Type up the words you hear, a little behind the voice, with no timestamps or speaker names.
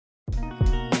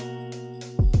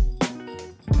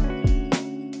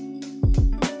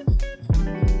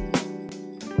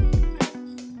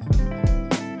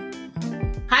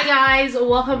guys,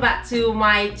 welcome back to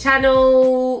my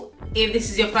channel. If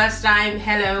this is your first time,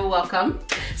 hello, welcome.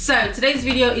 So today's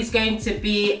video is going to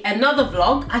be another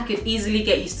vlog. I could easily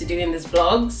get used to doing these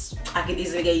vlogs. I could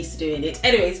easily get used to doing it.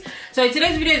 Anyways, so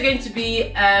today's video is going to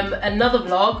be another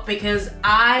vlog because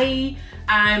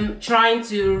I'm trying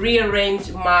to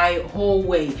rearrange my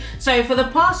hallway. So for the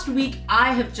past week,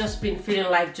 I have just been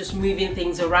feeling like just moving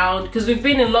things around because we've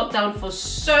been in lockdown for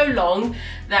so long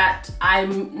that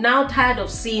I'm now tired of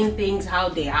seeing things how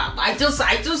they are. I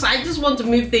just want to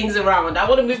move things around. I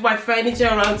want to move my furniture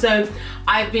around. So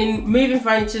I've been moving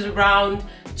furniture around,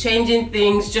 changing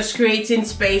things, just creating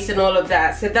space and all of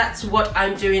that. So that's what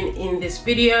I'm doing in this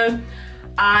video.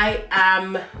 I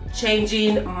am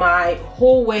changing my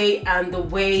hallway and the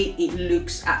way it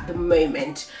looks at the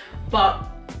moment. But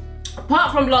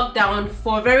apart from lockdown,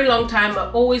 for a very long time I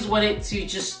always wanted to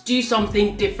just do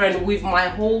something different with my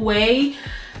hallway,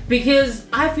 because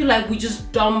I feel like we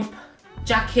just dump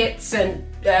jackets and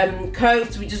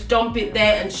coats, we just dump it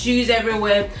there, and shoes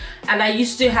everywhere. And I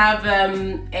used to have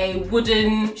a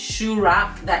wooden shoe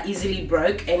rack that easily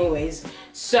broke anyways.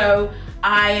 So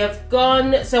I have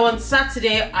gone, so on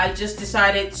Saturday I just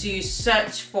decided to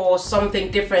search for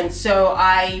something different. So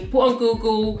I put on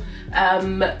Google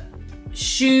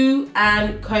shoe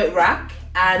and coat rack,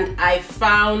 and I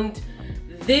found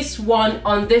this one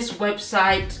on this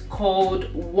website called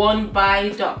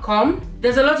onebuy.com.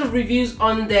 There's a lot of reviews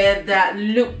on there that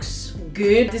looks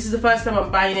good. This is the first time I'm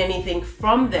buying anything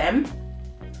from them.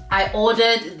 I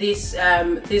ordered this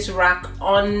this rack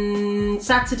on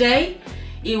Saturday.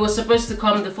 It was supposed to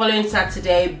come the following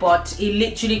Saturday, but it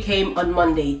literally came on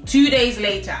Monday, 2 days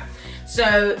later.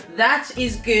 So that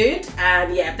is good,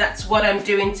 and yeah, that's what I'm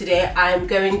doing today. I'm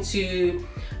going to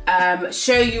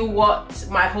show you what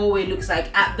my hallway looks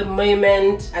like at the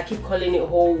moment. I keep calling it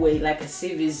hallway like as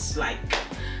if it's like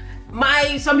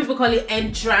some people call it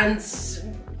entrance,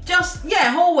 just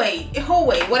yeah, hallway,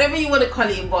 whatever you want to call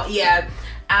it. But yeah,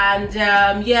 and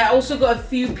yeah, I also got a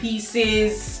few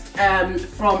pieces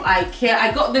from IKEA.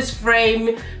 I got this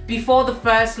frame before the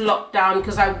first lockdown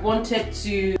because I wanted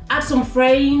to add some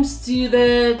frames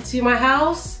to my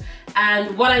house,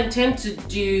 and what I intend to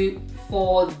do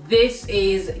for this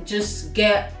is just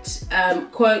get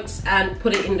quotes and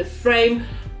put it in the frame.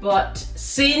 But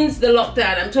since the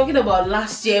lockdown, I'm talking about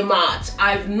last year March,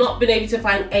 I've not been able to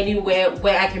find anywhere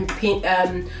where I can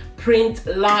print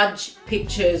large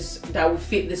pictures that will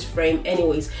fit this frame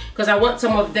anyways, because I want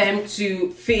some of them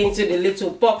to fit into the little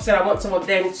box, and I want some of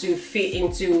them to fit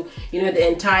into, you know, the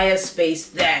entire space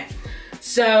there.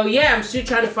 So yeah, I'm still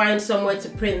trying to find somewhere to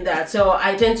print that. So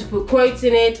I tend to put quotes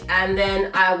in it, and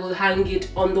then I will hang it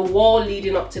on the wall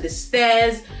leading up to the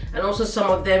stairs, and also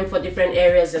some of them for different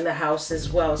areas in the house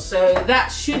as well. So that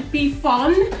should be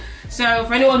fun. So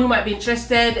for anyone who might be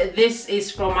interested, this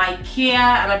is from IKEA,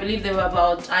 and I believe they were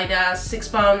about either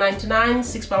 £6.99,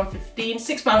 £6.15,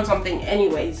 £6 something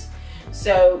anyways.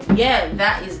 So yeah,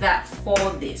 that is that for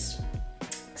this.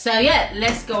 So yeah,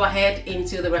 let's go ahead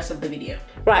into the rest of the video.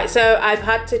 Right, so I've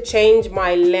had to change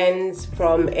my lens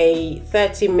from a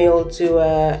 30mm to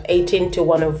a 18 to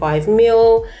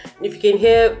 105mm. If you can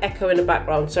hear echo in the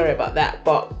background, sorry about that.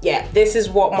 But yeah, this is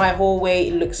what my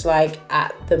hallway looks like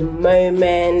at the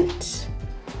moment.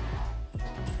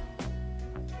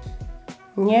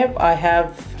 Yep,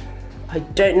 I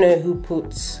don't know who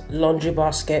puts laundry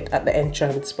basket at the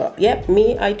entrance, but yep,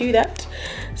 me, I do that.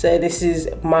 So this is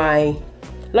my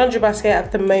laundry basket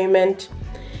at the moment,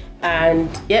 and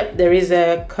yep, there is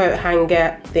a coat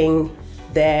hanger thing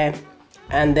there,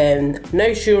 and then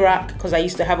no shoe rack because I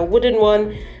used to have a wooden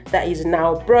one that is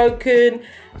now broken.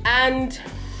 And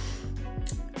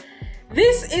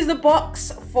this is the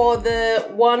box for the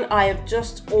one I have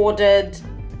just ordered.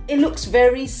 It looks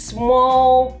very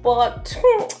small, but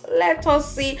let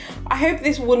us see. I hope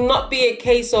this will not be a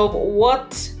case of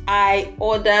what I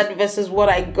ordered versus what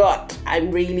I got. I'm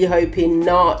really hoping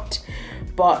not.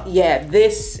 But yeah,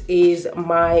 this is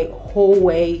my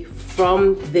hallway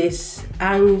from this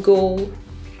angle.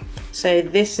 So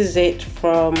this is it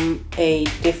from a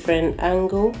different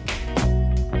angle.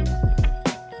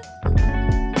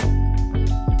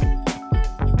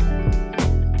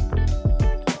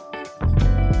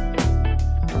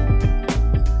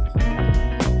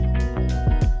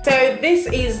 This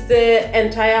is the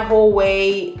entire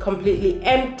hallway completely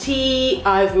empty.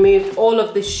 I've moved all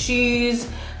of the shoes,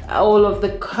 all of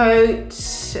the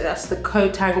coats, that's the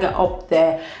coat hanger up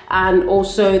there, and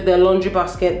also the laundry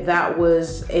basket that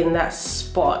was in that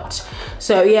spot.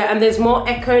 So yeah, and there's more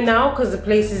echo now because the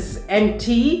place is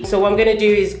empty. So what I'm gonna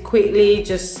do is quickly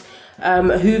just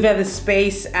hoover the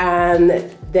space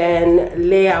and then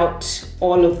lay out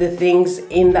all of the things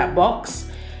in that box,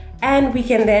 and we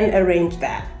can then arrange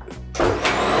that.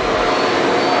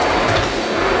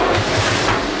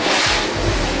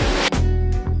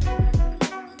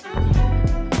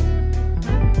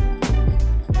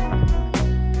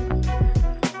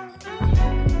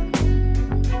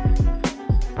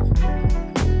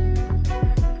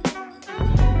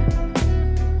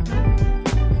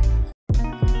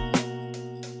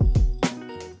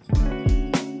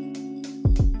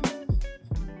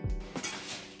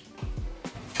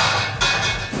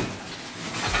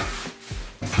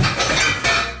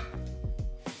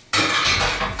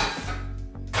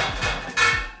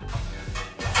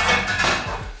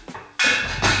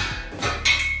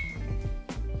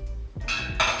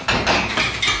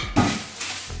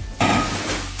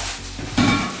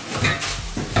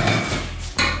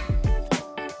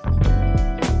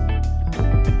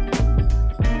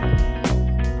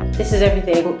 This is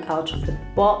everything out of the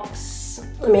box.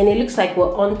 I mean, it looks like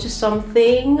we're onto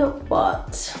something,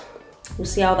 but we'll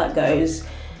see how that goes.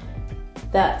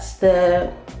 That's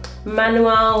the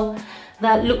manual.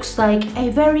 That looks like a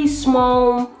very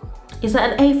small, is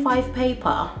that an A5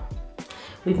 paper?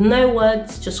 With no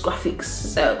words, just graphics.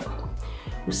 So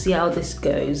we'll see how this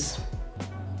goes.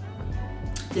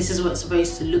 This is what it's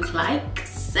supposed to look like.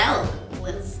 So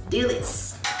let's do this.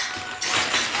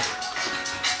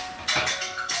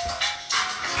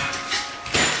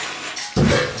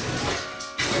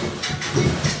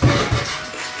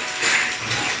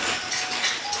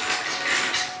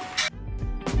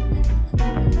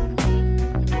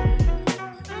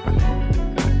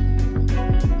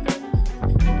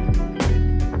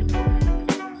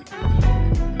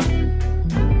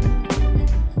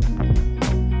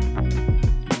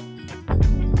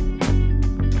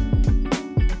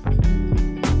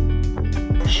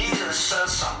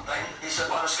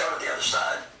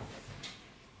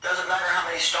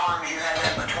 storms you have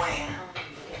in between.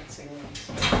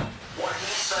 What he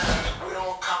says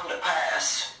will come to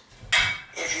pass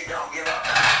if you don't give up.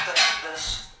 I think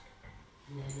this,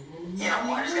 you know,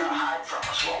 what he's going to hide from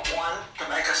us. Well, one, to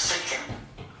make us seek him,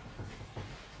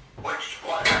 which a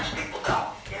lot of times people don't.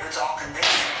 It's all convenient.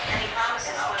 And he promises,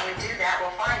 you know, when we do that,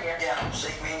 we'll find you. Yeah,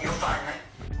 seek me and you'll find me.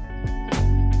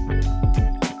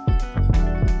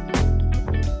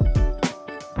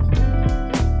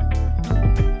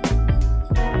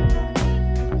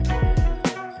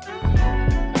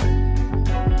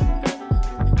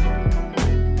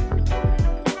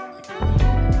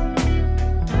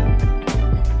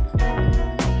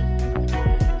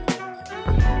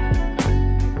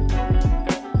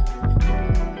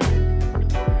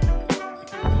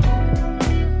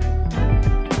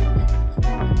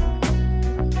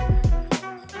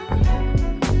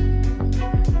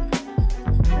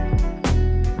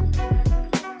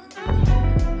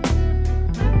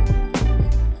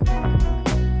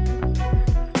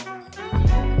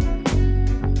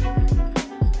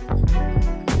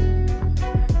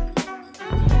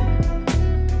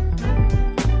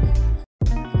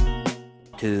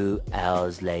 Two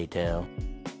hours later.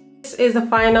 This is the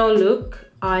final look.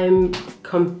 I'm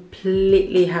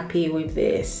completely happy with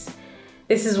this.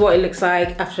 This is what it looks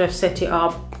like after I've set it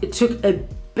up. It took a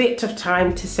bit of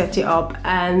time to set it up,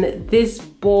 and this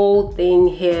ball thing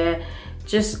here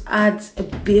just adds a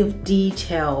bit of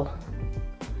detail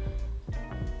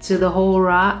to the whole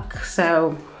rack.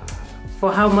 So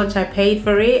for how much I paid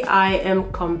for it, I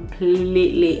am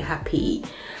completely happy.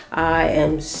 I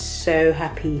am so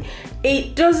happy.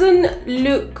 It doesn't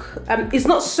look, it's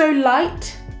not so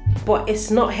light, but it's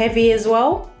not heavy as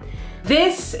well.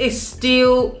 This is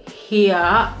still here.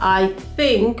 I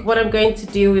think what I'm going to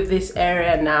do with this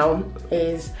area now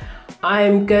is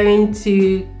I'm going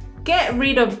to get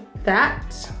rid of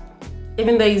that,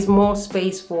 even though there's more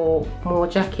space for more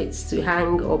jackets to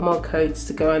hang or more coats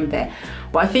to go on there.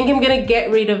 But I think I'm gonna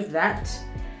get rid of that,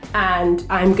 and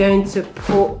I'm going to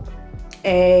put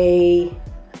a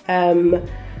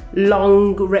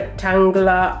long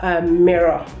rectangular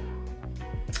mirror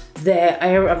there.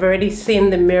 I've already seen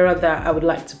the mirror that I would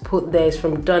like to put there is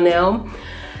from Donnell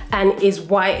and is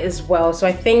white as well. So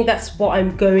I think that's what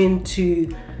I'm going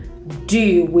to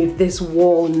do with this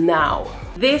wall now.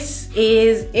 This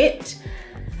is it.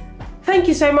 Thank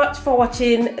you so much for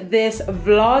watching this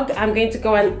vlog. I'm going to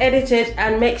go and edit it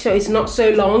and make sure it's not so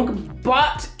long,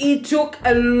 but it took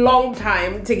a long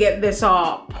time to get this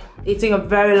up. It took a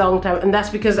very long time, and that's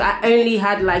because I only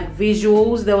had like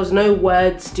visuals. There was no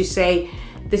words to say,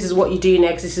 this is what you do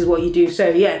next, this is what you do. So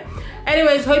yeah,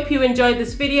 Anyways, hope you enjoyed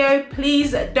this video.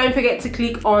 Please don't forget to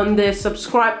click on the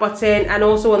subscribe button and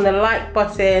also on the like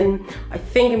button. I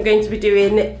think I'm going to be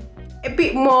doing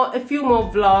a few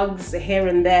more vlogs here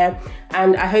and there,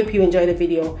 and I hope you enjoy the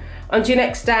video. Until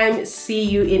next time, see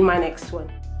you in my next one.